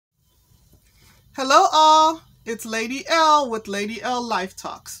Hello all, it's Lady L with Lady L Life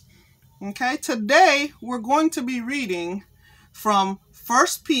Talks. Okay, today we're going to be reading from 1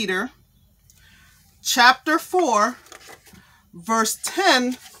 Peter chapter 4, verse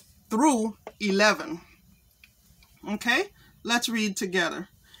 10 through 11. Okay, let's read together.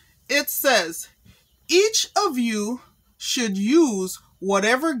 It says, each of you should use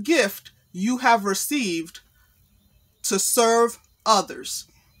whatever gift you have received to serve others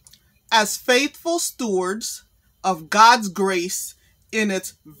as faithful stewards of God's grace in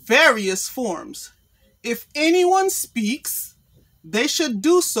its various forms. If anyone speaks, they should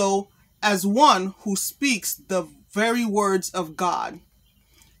do so as one who speaks the very words of God.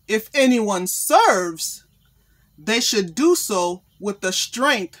 If anyone serves, they should do so with the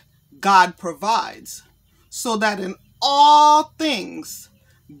strength God provides, so that in all things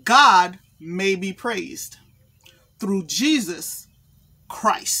God may be praised through Jesus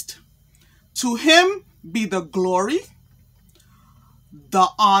Christ. To him be the glory, the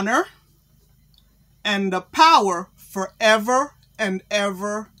honor, and the power forever and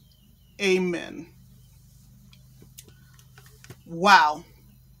ever. Amen. Wow.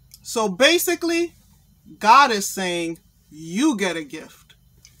 So basically, God is saying, you get a gift.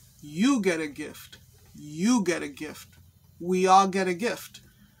 You get a gift. You get a gift. We all get a gift.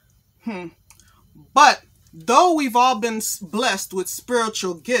 But though we've all been blessed with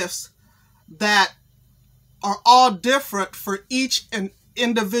spiritual gifts that are all different for each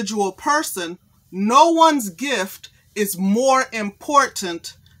individual person, no one's gift is more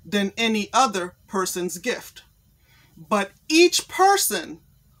important than any other person's gift. But each person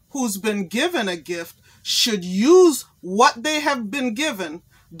who's been given a gift should use what they have been given,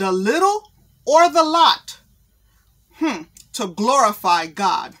 the little or the lot, to glorify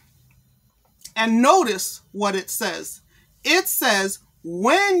God. And notice what it says. It says,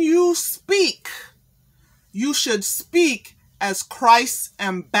 when you speak, you should speak as Christ's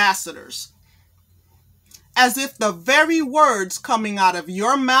ambassadors, as if the very words coming out of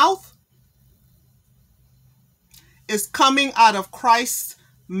your mouth is coming out of Christ's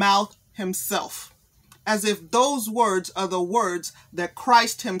mouth himself, as if those words are the words that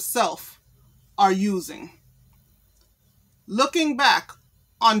Christ himself are using. Looking back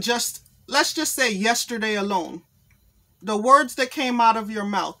on let's just say yesterday alone, the words that came out of your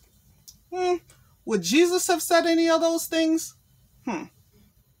mouth, would Jesus have said any of those things?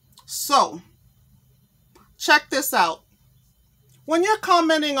 So, check this out. When you're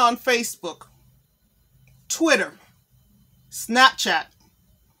commenting on Facebook, Twitter, Snapchat,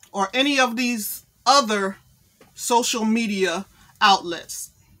 or any of these other social media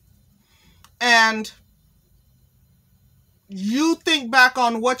outlets, and you think back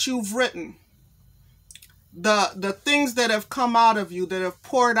on what you've written, the things that have come out of you, that have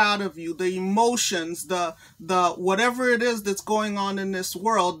poured out of you, the emotions, the whatever it is that's going on in this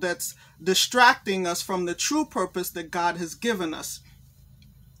world that's distracting us from the true purpose that God has given us.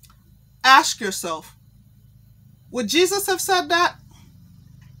 Ask yourself, would Jesus have said that?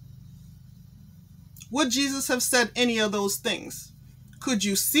 Would Jesus have said any of those things? Could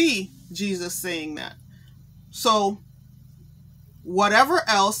you see Jesus saying that? So, whatever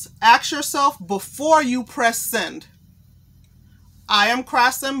else, ask yourself before you press send. I am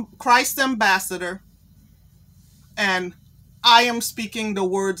Christ's ambassador, and I am speaking the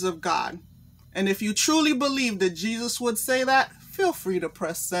words of God. And if you truly believe that Jesus would say that, feel free to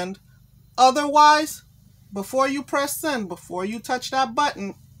press send. Otherwise, before you press send, before you touch that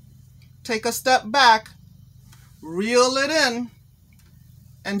button, take a step back, reel it in,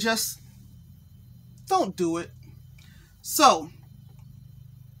 and just don't do it. So,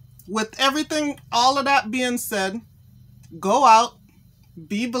 with everything, all of that being said, go out,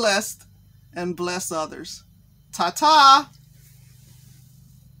 be blessed, and bless others. Ta-ta!